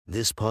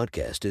This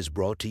podcast is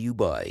brought to you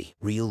by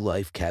Real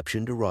Life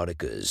Captioned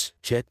Eroticas.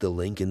 Check the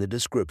link in the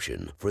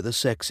description for the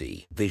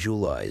sexy,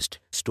 visualized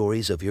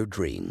stories of your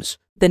dreams.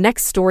 The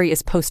next story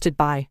is posted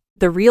by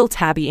The Real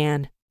Tabby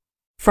Ann.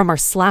 From our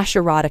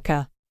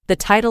 /erotica, the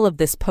title of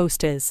this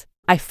post is,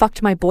 I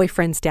fucked my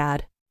boyfriend's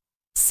dad.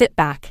 Sit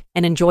back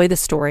and enjoy the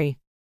story.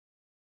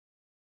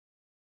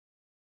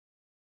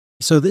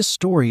 So this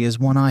story is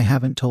one I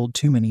haven't told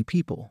too many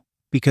people,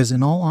 because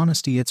in all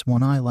honesty it's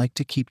one I like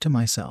to keep to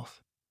myself.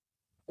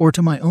 Or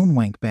to my own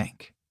wank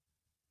bank.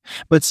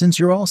 But since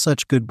you're all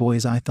such good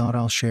boys, I thought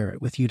I'll share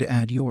it with you to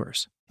add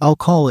yours. I'll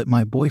call it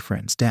my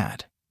boyfriend's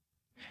dad.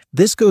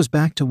 This goes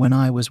back to when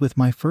I was with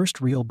my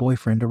first real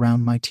boyfriend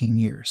around my teen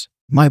years.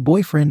 My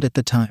boyfriend at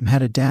the time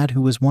had a dad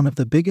who was one of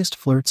the biggest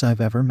flirts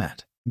I've ever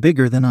met.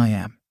 Bigger than I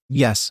am.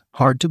 Yes,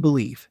 hard to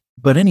believe.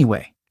 But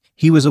anyway,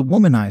 he was a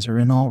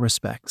womanizer in all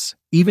respects,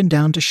 even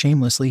down to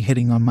shamelessly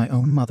hitting on my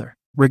own mother.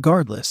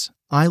 Regardless,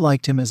 I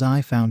liked him as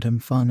I found him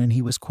fun and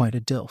he was quite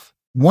a dilf.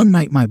 One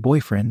night my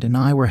boyfriend and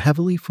I were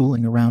heavily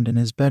fooling around in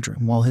his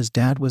bedroom while his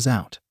dad was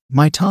out.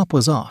 My top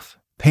was off,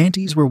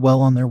 panties were well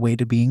on their way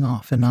to being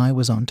off, and I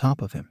was on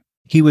top of him.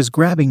 He was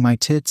grabbing my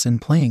tits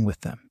and playing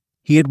with them.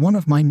 He had one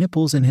of my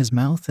nipples in his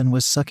mouth and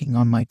was sucking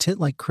on my tit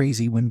like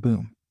crazy when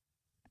boom.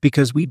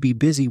 Because we'd be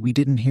busy, we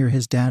didn't hear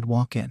his dad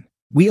walk in.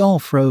 We all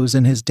froze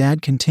and his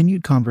dad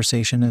continued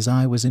conversation as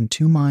I was in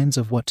two minds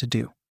of what to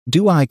do.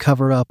 Do I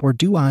cover up or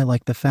do I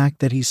like the fact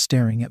that he's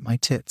staring at my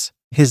tits?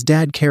 His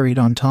dad carried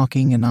on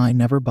talking and I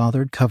never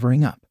bothered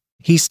covering up.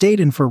 He stayed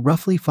in for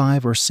roughly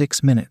 5 or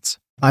 6 minutes.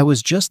 I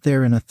was just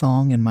there in a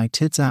thong and my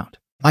tits out.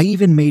 I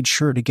even made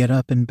sure to get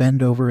up and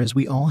bend over as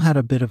we all had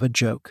a bit of a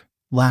joke,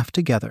 laughed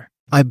together.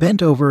 I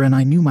bent over and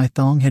I knew my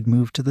thong had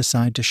moved to the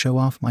side to show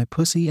off my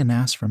pussy and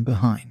ass from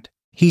behind.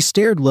 He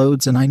stared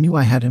loads and I knew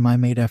I had him. I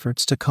made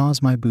efforts to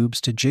cause my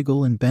boobs to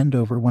jiggle and bend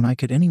over when I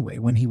could anyway.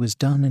 When he was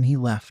done and he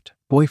left,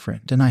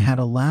 boyfriend and I had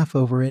a laugh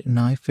over it and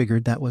I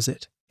figured that was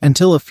it.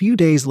 Until a few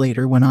days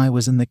later when I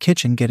was in the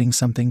kitchen getting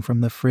something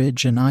from the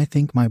fridge and I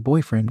think my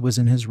boyfriend was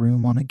in his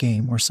room on a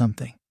game or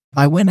something.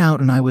 I went out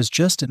and I was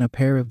just in a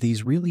pair of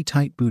these really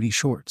tight booty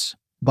shorts,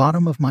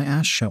 bottom of my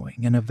ass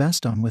showing and a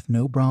vest on with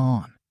no bra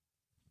on.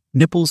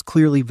 Nipples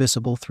clearly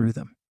visible through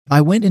them.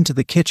 I went into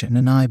the kitchen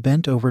and I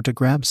bent over to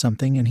grab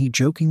something and he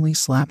jokingly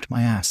slapped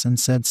my ass and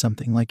said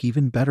something like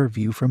even better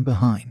view from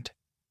behind.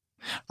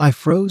 I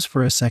froze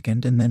for a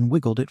second and then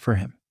wiggled it for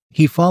him.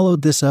 He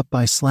followed this up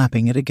by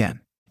slapping it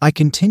again. I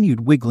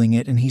continued wiggling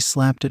it and he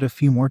slapped it a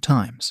few more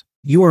times.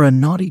 You are a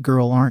naughty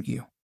girl, aren't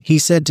you? He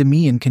said to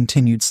me and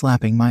continued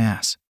slapping my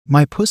ass.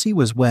 My pussy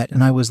was wet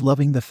and I was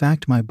loving the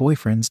fact my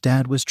boyfriend's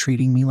dad was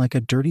treating me like a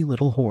dirty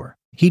little whore.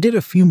 He did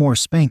a few more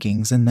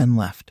spankings and then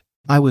left.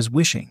 I was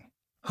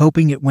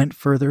hoping it went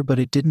further, but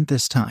it didn't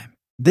this time.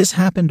 This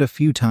happened a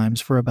few times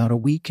for about a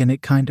week and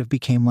it kind of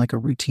became like a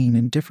routine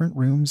in different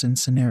rooms and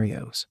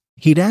scenarios.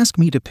 He'd ask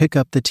me to pick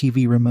up the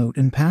TV remote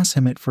and pass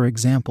him it, for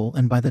example,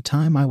 and by the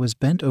time I was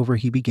bent over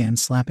he began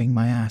slapping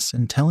my ass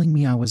and telling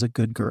me I was a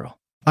good girl.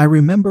 I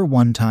remember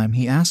one time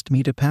he asked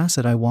me to pass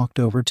it. I walked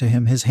over to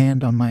him, his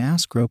hand on my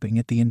ass, groping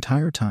it the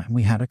entire time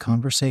we had a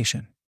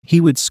conversation.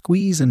 He would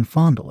squeeze and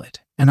fondle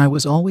it, and I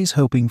was always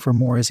hoping for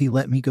more as he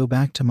let me go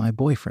back to my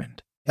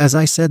boyfriend. As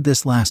I said,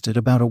 this lasted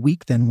about a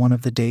week. Then one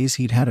of the days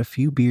he'd had a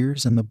few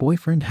beers and the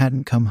boyfriend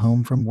hadn't come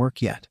home from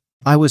work yet.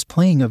 I was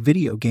playing a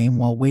video game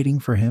while waiting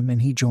for him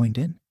and he joined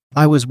in.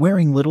 I was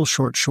wearing little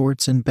short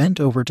shorts and bent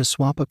over to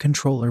swap a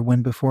controller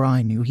when before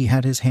I knew he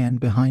had his hand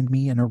behind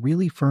me and a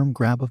really firm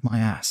grab of my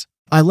ass.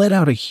 I let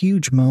out a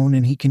huge moan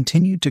and he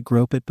continued to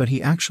grope it, but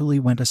he actually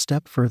went a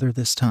step further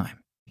this time.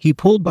 He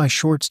pulled my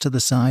shorts to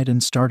the side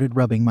and started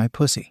rubbing my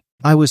pussy.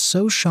 I was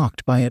so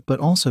shocked by it but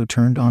also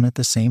turned on at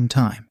the same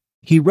time.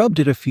 He rubbed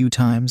it a few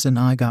times and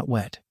I got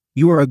wet.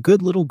 You are a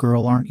good little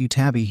girl, aren't you,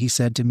 Tabby? He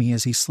said to me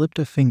as he slipped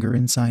a finger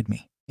inside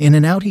me. In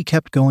and out he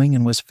kept going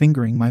and was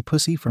fingering my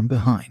pussy from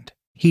behind.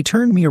 He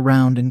turned me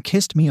around and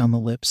kissed me on the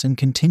lips and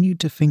continued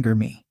to finger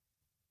me.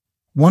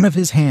 One of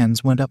his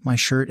hands went up my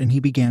shirt and he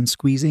began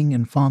squeezing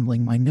and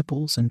fondling my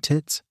nipples and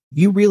tits.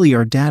 You really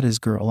are daddy's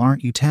girl,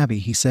 aren't you, Tabby?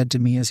 He said to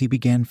me as he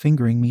began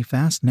fingering me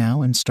fast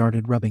now and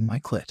started rubbing my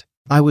clit.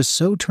 I was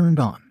so turned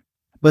on.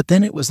 But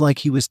then it was like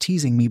he was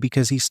teasing me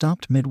because he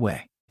stopped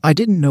midway. I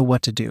didn't know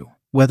what to do,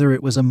 whether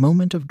it was a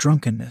moment of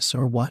drunkenness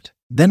or what.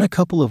 Then a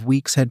couple of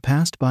weeks had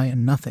passed by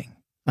and nothing,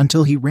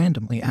 until he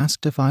randomly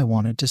asked if I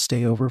wanted to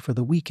stay over for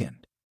the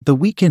weekend. The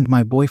weekend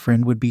my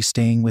boyfriend would be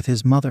staying with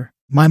his mother.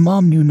 My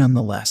mom knew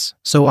nonetheless,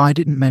 so I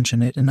didn't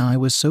mention it and I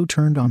was so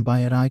turned on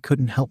by it I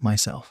couldn't help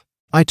myself.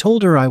 I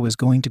told her I was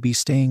going to be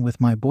staying with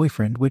my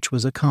boyfriend, which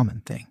was a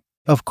common thing.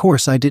 Of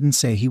course I didn't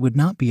say he would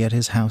not be at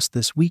his house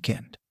this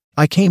weekend.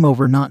 I came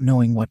over not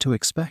knowing what to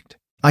expect.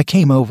 I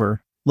came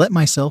over, let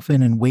myself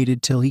in and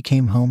waited till he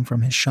came home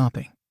from his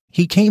shopping.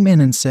 He came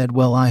in and said,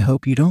 "Well, I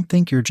hope you don't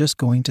think you're just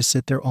going to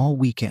sit there all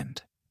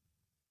weekend."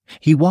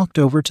 He walked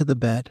over to the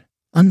bed,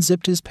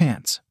 unzipped his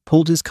pants,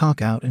 pulled his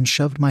cock out and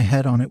shoved my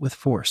head on it with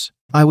force.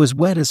 I was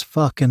wet as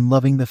fuck and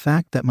loving the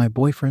fact that my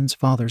boyfriend's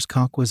father's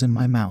cock was in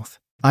my mouth.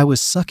 I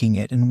was sucking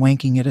it and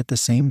wanking it at the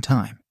same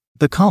time.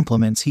 The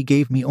compliments he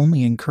gave me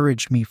only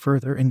encouraged me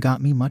further and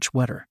got me much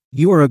wetter.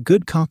 "You are a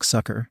good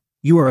cocksucker.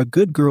 You are a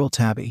good girl,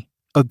 Tabby.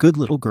 A good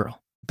little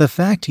girl." The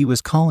fact he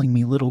was calling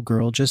me little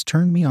girl just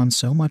turned me on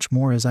so much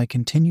more as I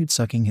continued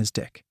sucking his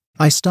dick.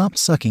 I stopped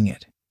sucking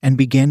it and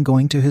began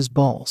going to his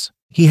balls.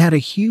 He had a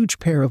huge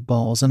pair of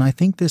balls, and I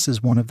think this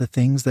is one of the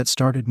things that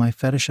started my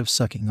fetish of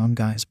sucking on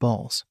guys'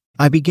 balls.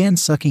 I began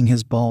sucking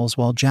his balls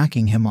while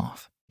jacking him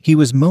off. He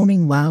was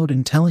moaning loud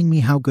and telling me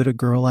how good a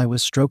girl I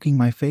was, stroking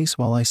my face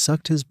while I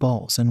sucked his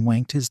balls and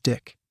wanked his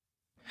dick.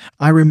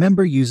 I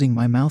remember using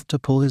my mouth to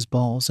pull his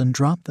balls and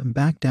drop them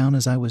back down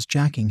as I was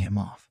jacking him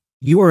off.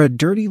 "You are a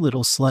dirty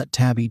little slut,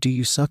 Tabby. Do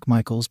you suck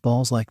Michael's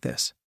balls like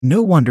this?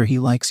 No wonder he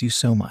likes you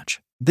so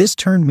much." This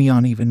turned me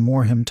on even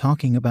more, him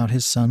talking about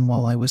his son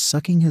while I was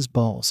sucking his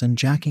balls and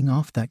jacking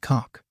off that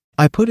cock.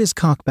 I put his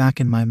cock back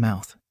in my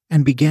mouth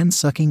and began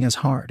sucking as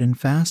hard and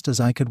fast as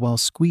I could while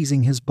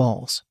squeezing his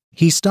balls.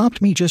 He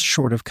stopped me just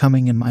short of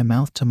coming in my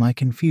mouth to my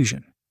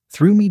confusion,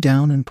 threw me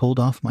down and pulled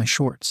off my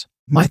shorts.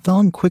 My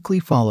thong quickly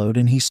followed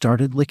and he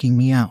started licking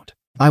me out.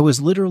 I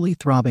was literally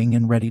throbbing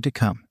and ready to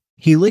come.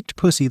 He licked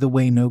pussy the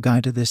way no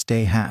guy to this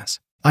day has.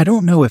 I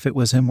don't know if it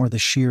was him or the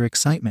sheer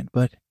excitement,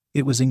 but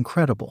it was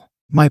incredible.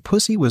 My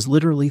pussy was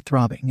literally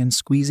throbbing and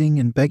squeezing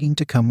and begging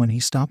to come when he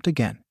stopped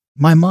again.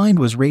 My mind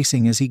was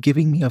racing, is he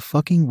giving me a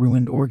fucking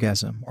ruined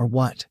orgasm or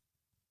what?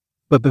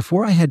 But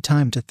before I had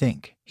time to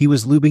think, he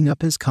was lubing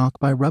up his cock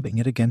by rubbing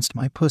it against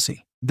my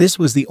pussy. This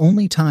was the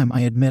only time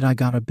I admit I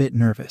got a bit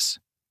nervous.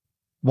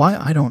 Why,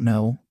 I don't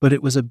know, but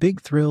it was a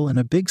big thrill and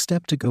a big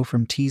step to go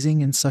from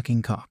teasing and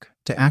sucking cock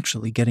to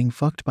actually getting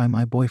fucked by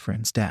my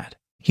boyfriend's dad.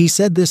 He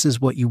said, "This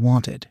is what you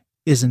wanted,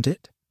 isn't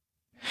it?"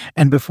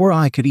 And before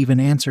I could even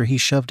answer, he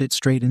shoved it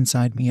straight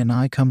inside me and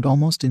I cummed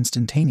almost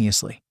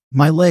instantaneously.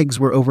 My legs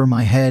were over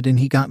my head and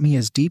he got me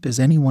as deep as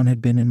anyone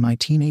had been in my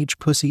teenage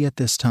pussy at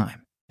this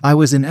time. I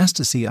was in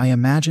ecstasy. I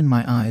imagine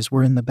my eyes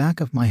were in the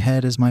back of my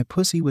head as my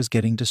pussy was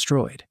getting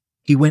destroyed.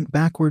 He went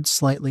backwards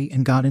slightly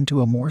and got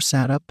into a more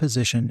sat-up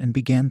position and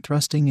began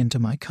thrusting into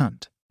my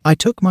cunt. I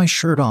took my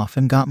shirt off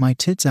and got my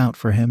tits out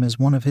for him as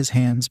one of his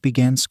hands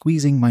began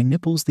squeezing my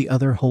nipples, the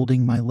other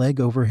holding my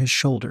leg over his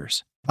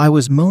shoulders. I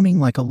was moaning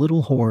like a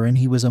little whore and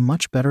he was a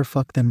much better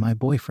fuck than my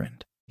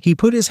boyfriend. He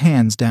put his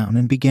hands down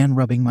and began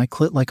rubbing my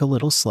clit like a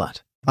little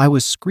slut. I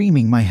was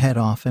screaming my head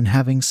off and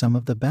having some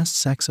of the best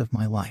sex of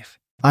my life.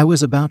 I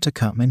was about to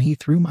come and he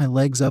threw my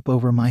legs up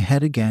over my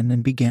head again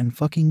and began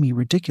fucking me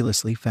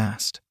ridiculously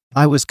fast.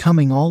 I was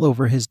coming all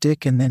over his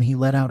dick and then he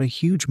let out a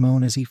huge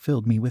moan as he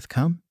filled me with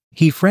cum.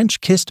 He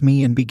French kissed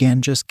me and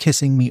began just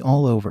kissing me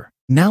all over.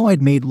 Now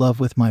I'd made love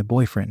with my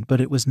boyfriend,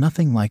 but it was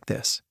nothing like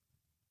this.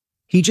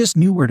 He just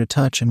knew where to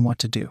touch and what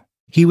to do.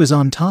 He was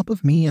on top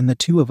of me and the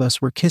two of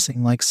us were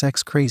kissing like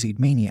sex-crazied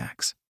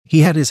maniacs. He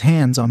had his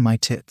hands on my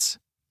tits,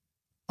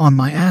 on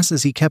my ass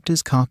as he kept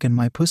his cock in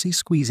my pussy,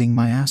 squeezing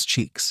my ass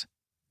cheeks,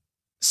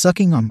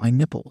 sucking on my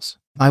nipples.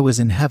 I was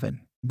in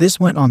heaven. This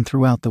went on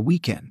throughout the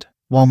weekend.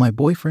 While my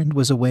boyfriend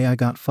was away, I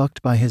got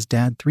fucked by his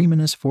dad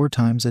 3-4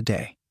 times a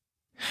day.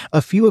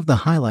 A few of the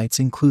highlights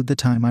include the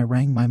time I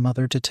rang my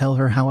mother to tell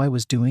her how I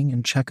was doing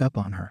and check up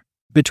on her.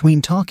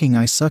 Between talking,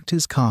 I sucked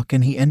his cock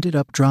and he ended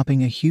up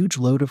dropping a huge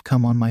load of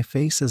cum on my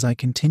face as I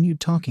continued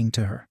talking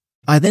to her.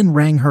 I then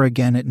rang her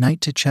again at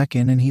night to check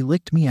in and he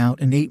licked me out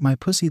and ate my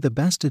pussy the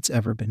best it's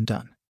ever been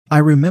done. I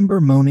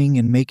remember moaning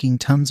and making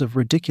tons of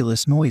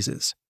ridiculous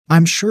noises.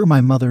 I'm sure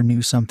my mother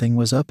knew something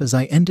was up as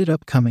I ended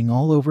up coming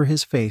all over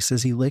his face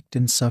as he licked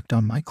and sucked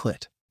on my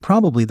clit.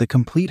 Probably the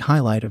complete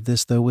highlight of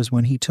this though was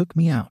when he took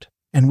me out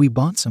and we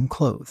bought some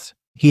clothes.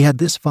 He had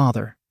this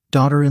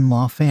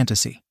father-daughter-in-law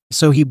fantasy,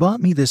 so he bought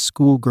me this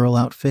schoolgirl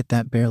outfit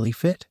that barely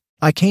fit.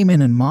 I came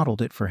in and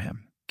modeled it for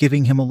him,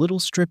 giving him a little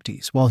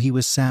striptease while he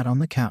was sat on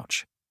the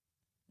couch,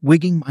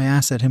 wigging my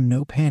ass at him,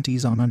 no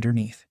panties on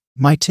underneath,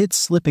 my tits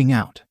slipping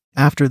out.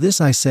 After this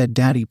I said,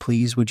 "Daddy,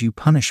 please would you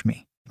punish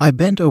me?" I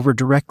bent over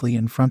directly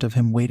in front of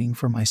him waiting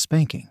for my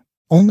spanking,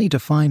 only to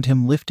find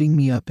him lifting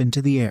me up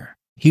into the air.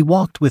 He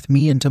walked with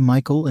me into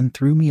Michael and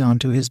threw me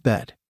onto his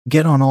bed.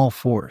 "Get on all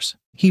fours."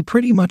 He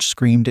pretty much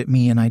screamed at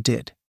me and I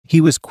did.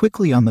 He was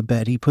quickly on the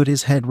bed. He put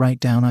his head right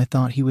down. I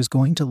thought he was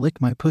going to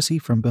lick my pussy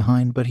from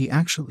behind, but he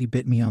actually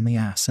bit me on the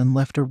ass and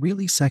left a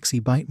really sexy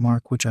bite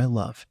mark, which I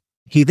love.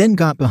 He then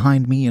got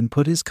behind me and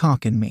put his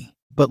cock in me,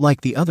 but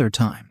like the other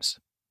times,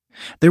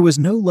 there was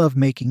no love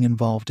making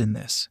involved in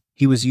this.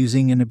 He was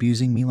using and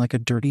abusing me like a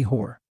dirty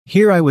whore.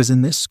 Here I was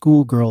in this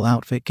schoolgirl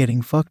outfit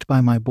getting fucked by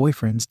my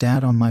boyfriend's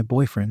dad on my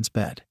boyfriend's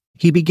bed.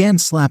 He began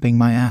slapping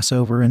my ass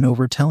over and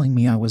over, telling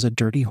me I was a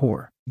dirty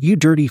whore. "You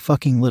dirty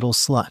fucking little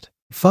slut.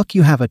 Fuck,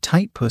 you have a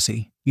tight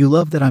pussy. You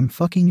love that I'm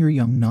fucking your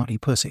young naughty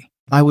pussy."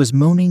 I was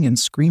moaning and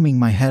screaming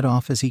my head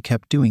off as he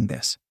kept doing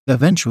this.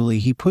 Eventually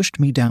he pushed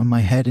me down my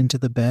head into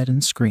the bed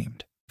and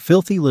screamed,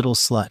 "Filthy little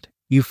slut.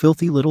 You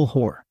filthy little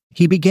whore."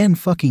 He began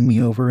fucking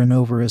me over and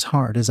over as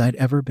hard as I'd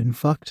ever been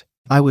fucked.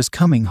 I was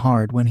coming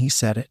hard when he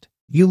said it.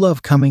 "You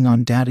love coming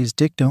on daddy's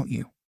dick, don't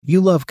you?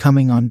 You love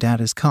coming on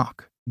daddy's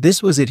cock."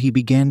 This was it. He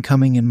began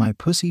coming in my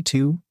pussy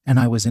too, and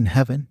I was in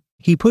heaven.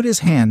 He put his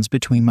hands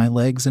between my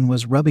legs and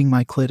was rubbing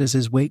my clit as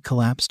his weight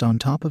collapsed on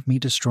top of me,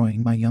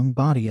 destroying my young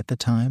body at the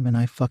time, and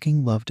I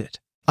fucking loved it.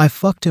 I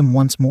fucked him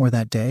once more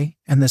that day,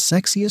 and the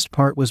sexiest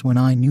part was when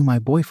I knew my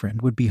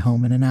boyfriend would be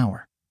home in an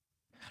hour.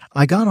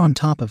 I got on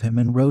top of him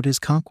and rode his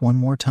cock one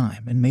more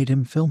time and made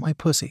him fill my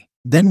pussy.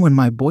 Then when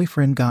my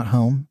boyfriend got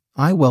home,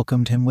 I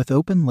welcomed him with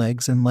open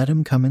legs and let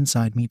him come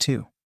inside me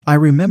too. I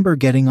remember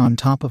getting on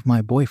top of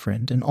my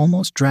boyfriend and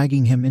almost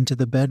dragging him into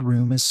the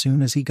bedroom as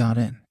soon as he got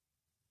in.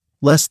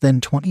 Less than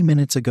 20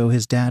 minutes ago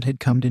his dad had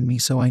cummed in me,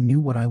 so I knew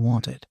what I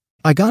wanted.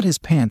 I got his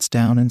pants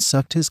down and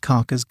sucked his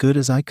cock as good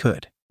as I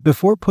could,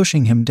 before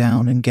pushing him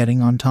down and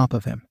getting on top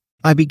of him.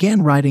 I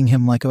began riding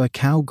him like a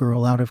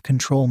cowgirl, out of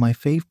control. My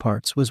fave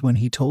parts was when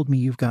he told me,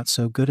 "You've got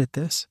so good at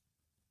this."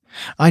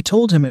 I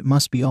told him it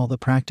must be all the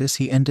practice.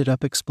 He ended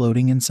up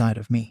exploding inside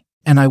of me,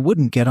 and I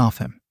wouldn't get off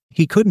him.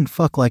 He couldn't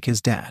fuck like his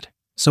dad,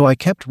 so I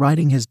kept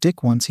riding his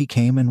dick. Once he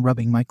came and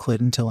rubbing my clit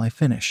until I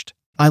finished.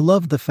 I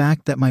loved the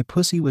fact that my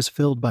pussy was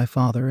filled by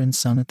father and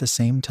son at the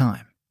same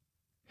time.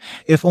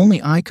 If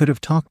only I could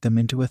have talked them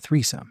into a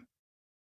threesome.